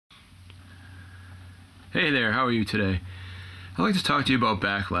Hey there, how are you today? I'd like to talk to you about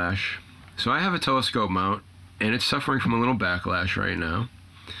backlash. So I have a telescope mount and it's suffering from a little backlash right now.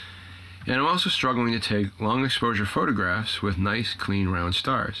 And I'm also struggling to take long exposure photographs with nice clean round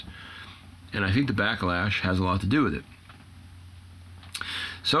stars. And I think the backlash has a lot to do with it.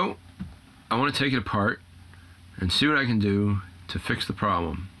 So I want to take it apart and see what I can do to fix the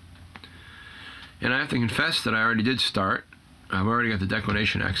problem. And I have to confess that I already did start. I've already got the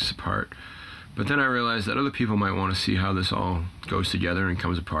Declination Axis apart. But then I realized that other people might want to see how this all goes together and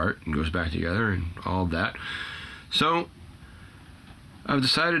comes apart and goes back together and all of that. So I've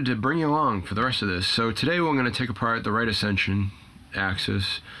decided to bring you along for the rest of this. So today we're going to take apart the right Ascension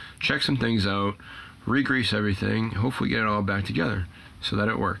axis, check some things out, regrease everything, hopefully get it all back together so that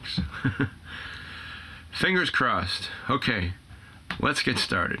it works. Fingers crossed. Okay, let's get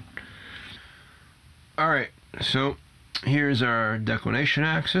started. Alright, so here's our declination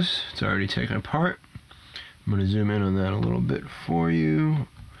axis. It's already taken apart. I'm going to zoom in on that a little bit for you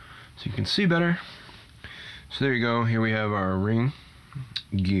so you can see better. So there you go. Here we have our ring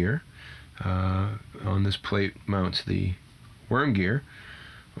gear. On this plate mounts the worm gear.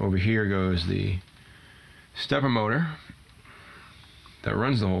 Over here goes the stepper motor that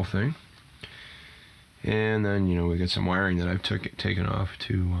runs the whole thing. And then, you know, we got some wiring that I've taken off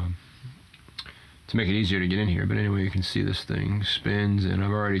to make it easier to get in here. But anyway, you can see this thing spins, and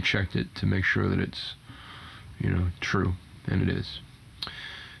I've already checked it to make sure that it's, you know, true, and it is.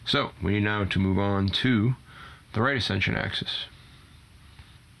 So we need now to move on to the right Ascension axis.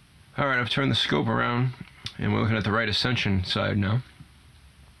 Alright, I've turned the scope around and we're looking at the right Ascension side now,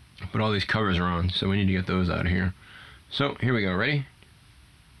 but all these covers are on, so we need to get those out of here. So here we go. Ready?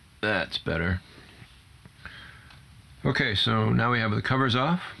 That's better. Okay, so now we have the covers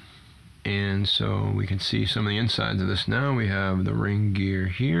off, and so we can see some of the insides of this now. We have the ring gear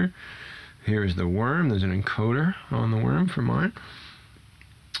here. Here's the worm. There's an encoder on the worm for mine.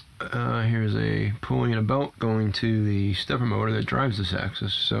 Here's a pulley and a belt going to the stepper motor that drives this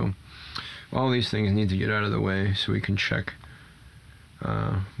axis. So all these things need to get out of the way so we can check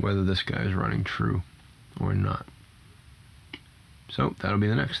whether this guy is running true or not. So that'll be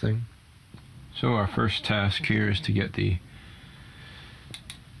the next thing. So our first task here is to get the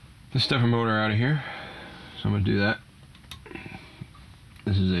stepper motor out of here. So I'm going to do that.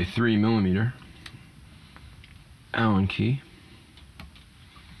 This is a 3mm Allen key.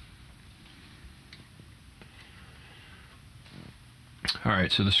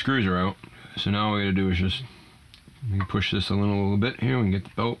 Alright, so the screws are out. So now all we gotta do is just push this a little bit here. We can get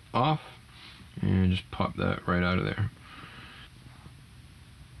the belt off and just pop that right out of there.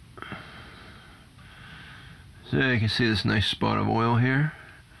 So you can see this nice spot of oil here.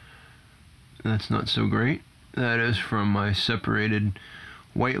 That's not so great. That is from my separated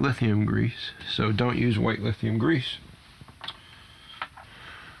white lithium grease. So don't use white lithium grease.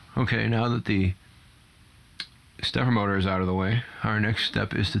 Okay, now that the stepper motor is out of the way, our next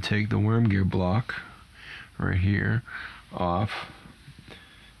step is to take the worm gear block right here off,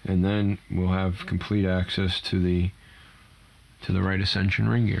 and then we'll have complete access to the right Ascension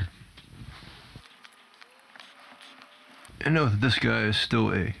ring gear. And note that this guy is still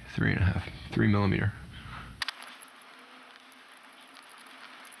a 3mm.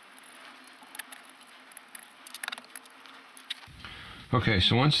 Okay,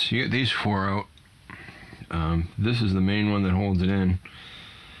 so once you get these four out, this is the main one that holds it in.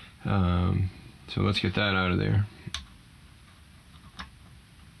 So let's get that out of there.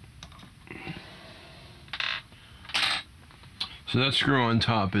 So that screw on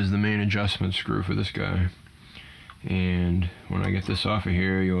top is the main adjustment screw for this guy. And when I get this off of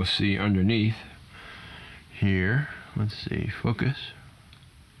here, you'll see underneath here, let's see, focus.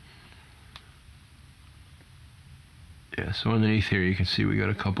 Yeah, so underneath here you can see we got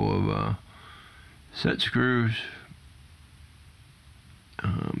a couple of set screws.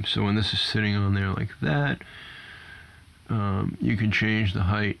 So when this is sitting on there like that, you can change the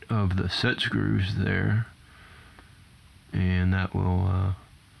height of the set screws there, and that will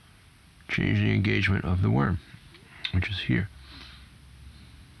change the engagement of the worm, which is here.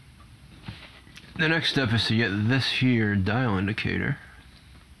 The next step is to get this here dial indicator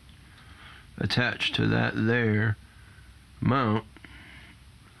attached to that there mount,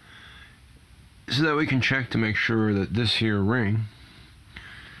 so that we can check to make sure that this here ring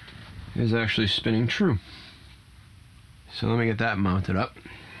is actually spinning true. So let me get that mounted up.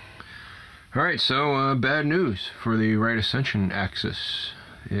 Alright, so bad news for the right Ascension axis.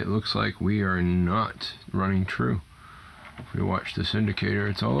 It looks like we are not running true. If we watch this indicator,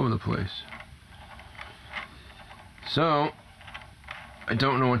 it's all over the place. So I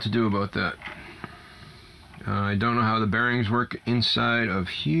don't know what to do about that. I don't know how the bearings work inside of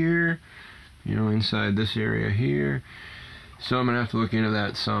here, you know, inside this area here. So I'm going to have to look into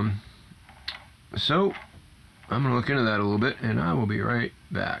that some. So I'm going to look into that a little bit, and I will be right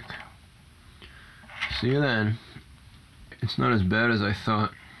back. See you then. It's not as bad as I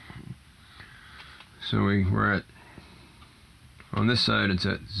thought. So we're at, on this side it's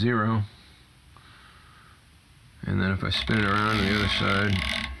at 0. And then if I spin it around to the other side,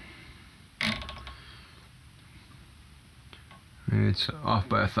 it's off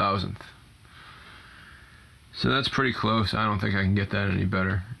by 1,000th. So that's pretty close. I don't think I can get that any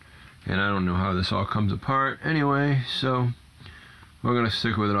better. And I don't know how this all comes apart anyway, so we're going to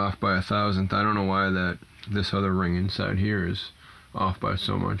stick with it off by 1,000th. I don't know why this other ring inside here is off by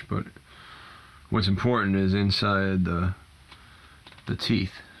so much, but what's important is inside the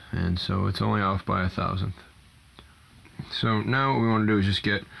teeth, and so it's only off by 1,000th. So now what we want to do is just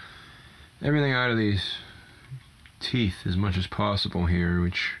get everything out of these teeth as much as possible here,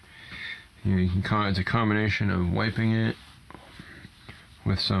 which, you know, it's a combination of wiping it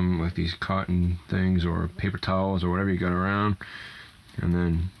with some, like these cotton things or paper towels or whatever you got around, and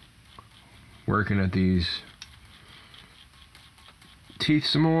then working at these teeth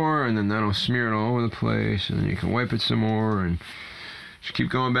some more, and then that'll smear it all over the place, and then you can wipe it some more, and just keep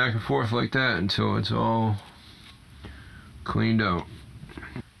going back and forth like that until it's all cleaned out.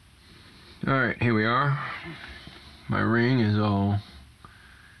 Alright, here we are. My ring is all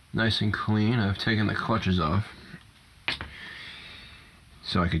nice and clean. I've taken the clutches off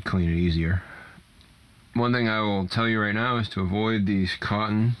so I could clean it easier. One thing I will tell you right now is to avoid these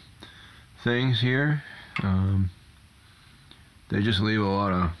cotton things here. They just leave a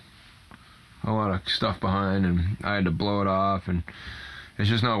lot of stuff behind, and I had to blow it off, and it's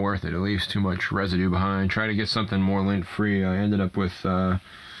just not worth it. It leaves too much residue behind. Try to get something more lint free. I ended up with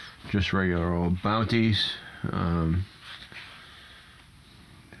just regular old bounties.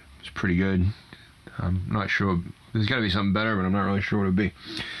 It's pretty good. I'm not sure. There's got to be something better, but I'm not really sure what it would be.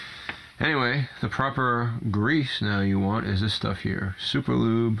 Anyway, the proper grease now you want is this stuff here. Super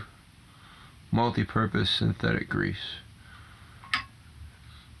Lube multi-purpose synthetic grease.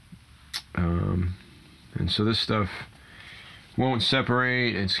 And so this stuff won't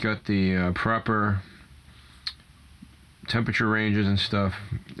separate. It's got the proper temperature ranges and stuff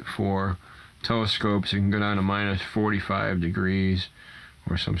for telescopes. It can go down to minus 45 degrees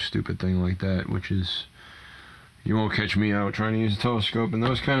or some stupid thing like that, which is, you won't catch me out trying to use a telescope in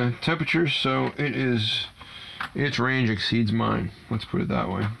those kind of temperatures. So its range exceeds mine, let's put it that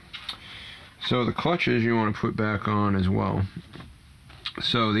way. So the clutches you want to put back on as well.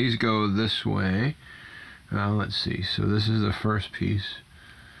 So these go this way. Let's see, so this is the first piece,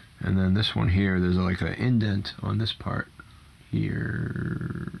 and then this one here, there's like an indent on this part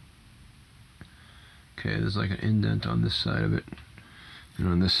here. Okay, there's like an indent on this side of it, and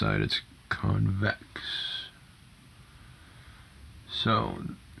on this side it's convex. So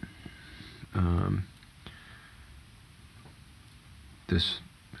this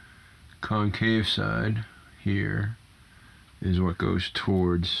concave side here is what goes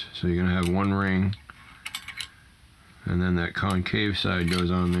towards, so you're gonna have one ring, and then that concave side goes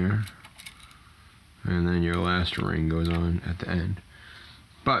on there, and then your last ring goes on at the end.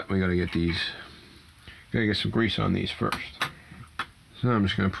 But we gotta get some grease on these first. So I'm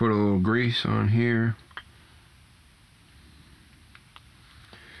just gonna put a little grease on here.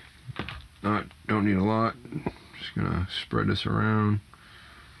 Don't need a lot. Just gonna spread this around.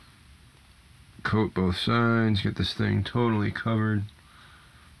 Coat both sides, get this thing totally covered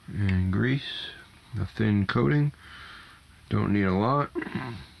in grease, a thin coating. Don't need a lot.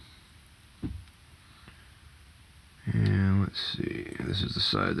 And let's see, this is the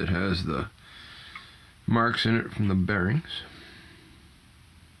side that has the marks in it from the bearings.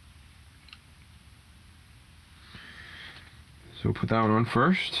 So put that one on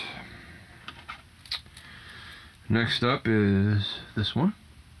first. Next up is this one.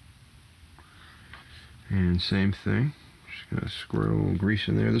 And same thing, just gonna squirt a little grease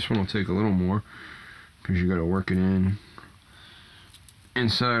in there. This one will take a little more because you gotta work it in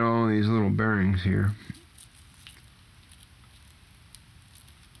inside all these little bearings here.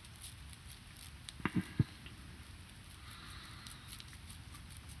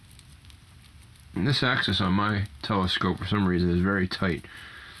 And this axis on my telescope for some reason is very tight.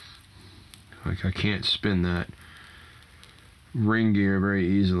 Like I can't spin that ring gear very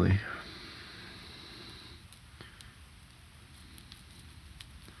easily.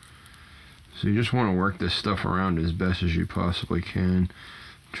 So you just want to work this stuff around as best as you possibly can.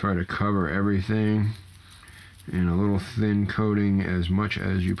 Try to cover everything in a little thin coating as much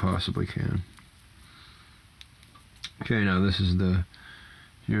as you possibly can. Okay, now this is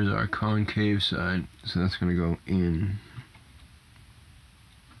here's our concave side, so that's going to go in.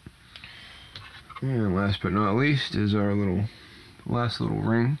 And last but not least is our last little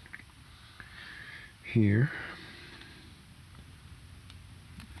ring here.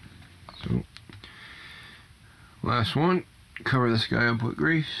 So, last one, cover this guy up with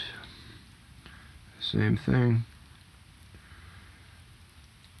grease. Same thing.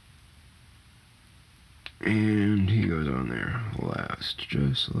 And he goes on there last,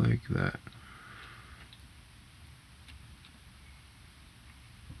 just like that.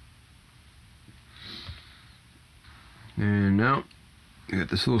 And now, you got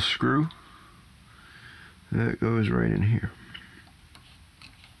this little screw that goes right in here.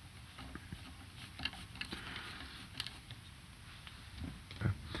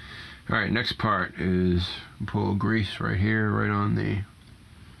 Okay. Alright, next part is pull grease right here, right on here.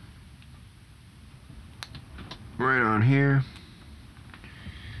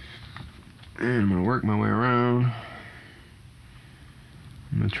 And I'm going to work my way around.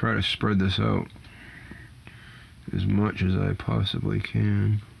 I'm going to try to spread this out as much as I possibly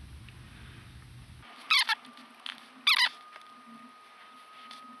can.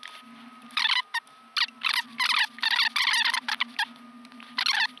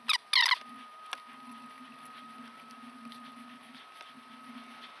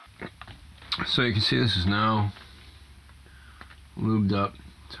 So you can see this is now lubed up.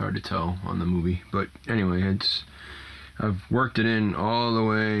 It's hard to tell on the movie, but anyway, I've worked it in all the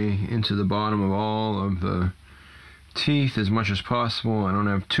way into the bottom of all of the teeth as much as possible. I don't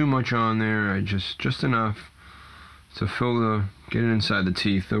have too much on there. I just enough to get it inside the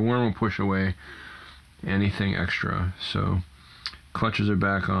teeth. The worm will push away anything extra. So clutches are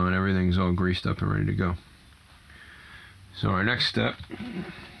back on. Everything's all greased up and ready to go. So our next step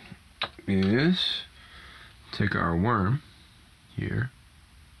is take our worm here,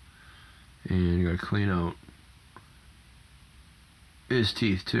 and you gotta clean out his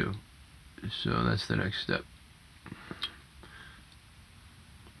teeth too. So that's the next step.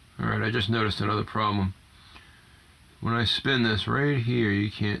 Alright, I just noticed another problem. When I spin this right here, you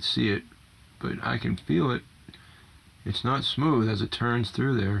can't see it, but I can feel it. It's not smooth as it turns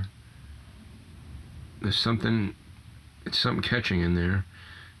through there. It's something catching in there,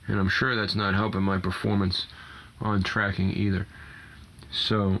 and I'm sure that's not helping my performance on tracking either.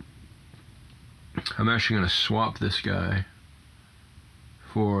 So I'm actually going to swap this guy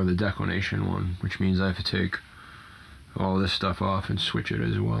for the declination one, which means I have to take all this stuff off and switch it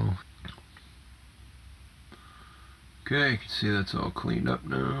as well. Okay, you can see that's all cleaned up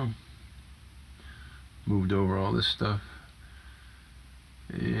now. Moved over all this stuff.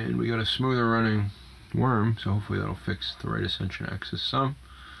 And we got a smoother running worm, so hopefully that'll fix the right Ascension axis some.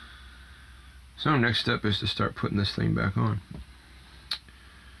 So next step is to start putting this thing back on.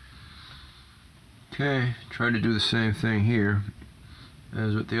 Okay, try to do the same thing here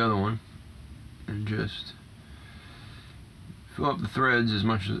as with the other one, and just fill up the threads as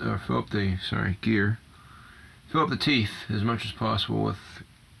much as, or fill up the teeth as much as possible with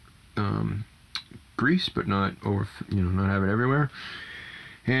grease, but not not have it everywhere.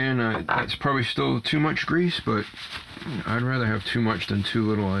 And that's probably still too much grease, but I'd rather have too much than too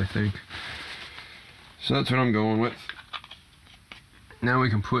little, I think. So that's what I'm going with. Now we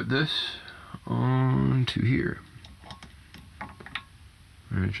can put this onto here.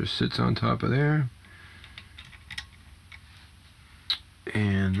 And it just sits on top of there.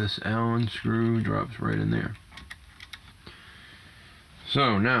 And this Allen screw drops right in there.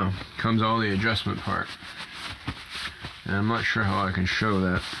 So now comes all the adjustment part. And I'm not sure how I can show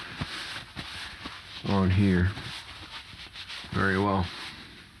that on here very well.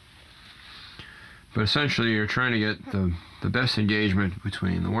 But essentially you're trying to get the best engagement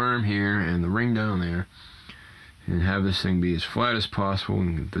between the worm here and the ring down there, and have this thing be as flat as possible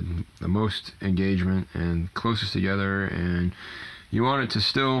and the most engagement and closest together. And you want it to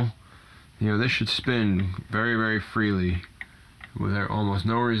still, this should spin very, very freely with almost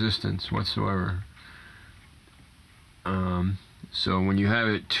no resistance whatsoever. So when you have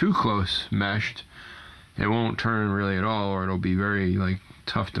it too close meshed, it won't turn really at all, or it'll be very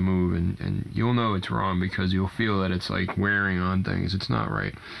tough to move, and you'll know it's wrong because you'll feel that it's wearing on things. It's not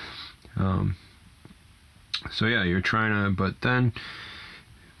right. So yeah, you're trying to, but then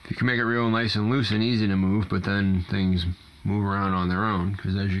you can make it real nice and loose and easy to move, but then things move around on their own,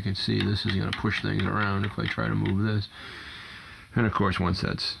 because as you can see, this is going to push things around if I try to move this. And of course, once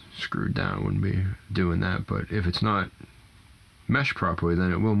that's screwed down, I wouldn't be doing that, but if it's not meshed properly,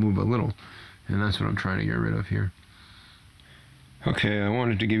 then it will move a little, and that's what I'm trying to get rid of here. Okay, I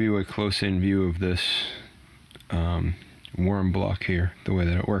wanted to give you a close-in view of this worm block here, the way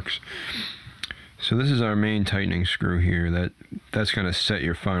that it works. So this is our main tightening screw here. That's going to set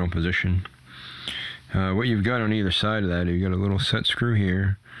your final position. What you've got on either side of that, you've got a little set screw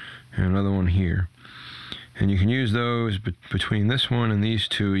here and another one here. And you can use those between this one and these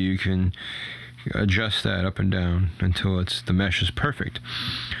two. You can adjust that up and down until the mesh is perfect.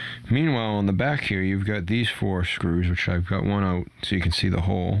 Meanwhile, on the back here, you've got these 4 screws, which I've got one out so you can see the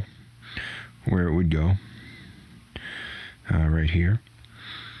hole where it would go, right here.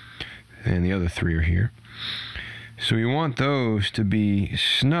 And the other 3 are here. So you want those to be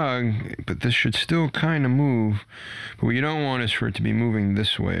snug, but this should still kind of move. But what you don't want is for it to be moving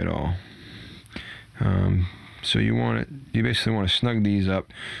this way at all. So you basically want to snug these up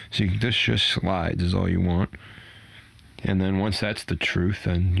so this just slides is all you want. And then once that's the truth,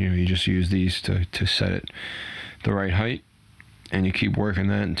 then you just use these to set it the right height, and you keep working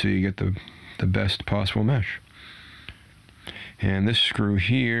that until you get the best possible mesh. And this screw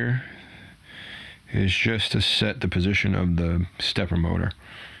here is just to set the position of the stepper motor,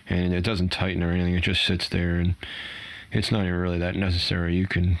 and it doesn't tighten or anything, it just sits there, and it's not even really that necessary. You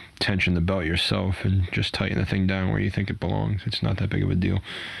can tension the belt yourself and just tighten the thing down where you think it belongs. It's not that big of a deal,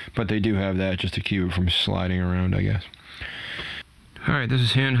 but they do have that just to keep it from sliding around, I guess. Alright, this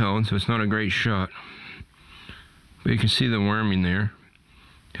is handheld, so it's not a great shot, but you can see the worming there,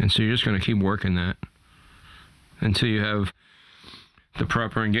 and so you're just going to keep working that until you have the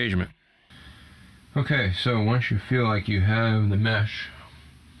proper engagement. Okay, so once you feel like you have the mesh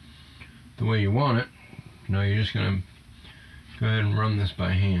the way you want it, now you're just going to go ahead and run this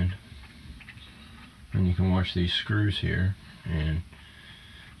by hand. And you can watch these screws here, and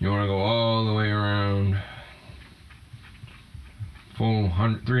you want to go all the way around, full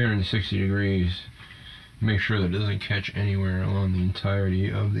 360 degrees. Make sure that it doesn't catch anywhere along the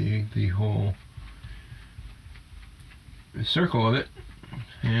entirety of the whole circle of it.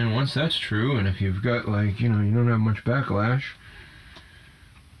 And once that's true, and if you've got, like, you don't have much backlash,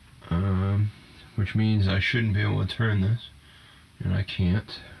 which means I shouldn't be able to turn this, and I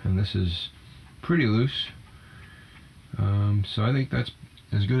can't, and this is pretty loose, so I think that's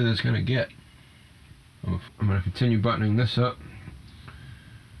as good as it's going to get. I'm going to continue buttoning this up.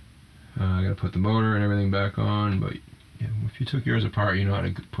 I got to put the motor and everything back on, but yeah, if you took yours apart, you know how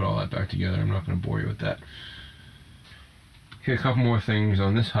to put all that back together. I'm not going to bore you with that. Okay, a couple more things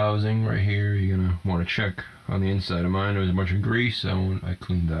on this housing right here. You're going to want to check on the inside of mine. There was a bunch of grease, so I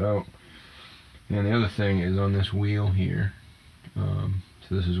cleaned that out. And the other thing is on this wheel here.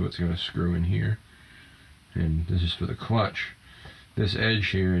 So this is what's going to screw in here. And this is for the clutch. This edge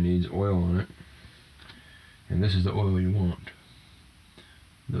here needs oil on it. And this is the oil you want.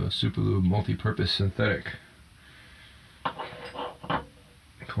 The Superlube multi-purpose synthetic.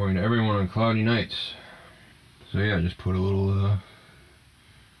 According to everyone on cloudy nights. So yeah, just put a little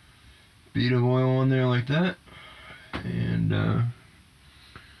bead of oil on there like that, and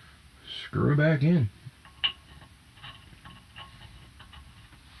screw it back in.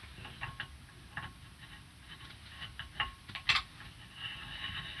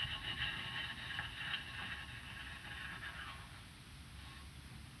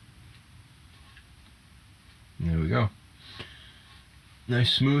 There we go.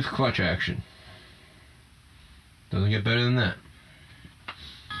 Nice smooth clutch action. Doesn't get better than that.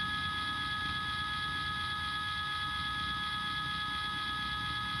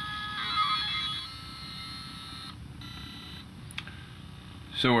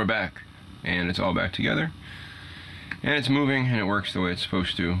 So we're back, and it's all back together, and it's moving, and it works the way it's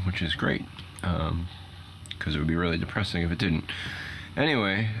supposed to, which is great, because it would be really depressing if it didn't.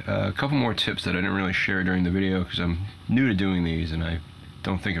 Anyway, a couple more tips that I didn't really share during the video because I'm new to doing these and I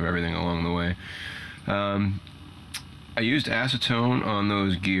don't think of everything along the way. I used acetone on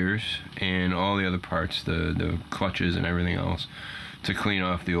those gears and all the other parts, the clutches and everything else, to clean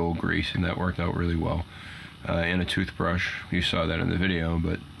off the old grease, and that worked out really well. And a toothbrush, you saw that in the video,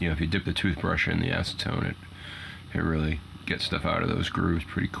 but if you dip the toothbrush in the acetone, it really gets stuff out of those grooves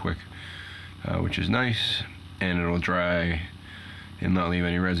pretty quick, which is nice, and it'll dry and not leave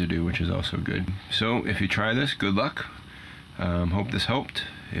any residue, which is also good. So if you try this, good luck. Hope this helped.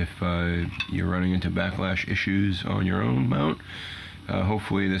 If you're running into backlash issues on your own mount,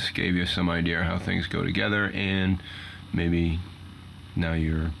 hopefully this gave you some idea how things go together, and maybe now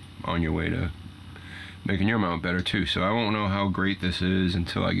you're on your way to making your mount better too. So I won't know how great this is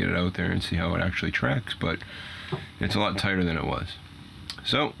until I get it out there and see how it actually tracks, but it's a lot tighter than it was.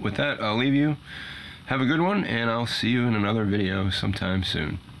 So with that, I'll leave you. Have a good one, and I'll see you in another video sometime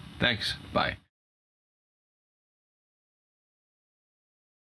soon. Thanks. Bye.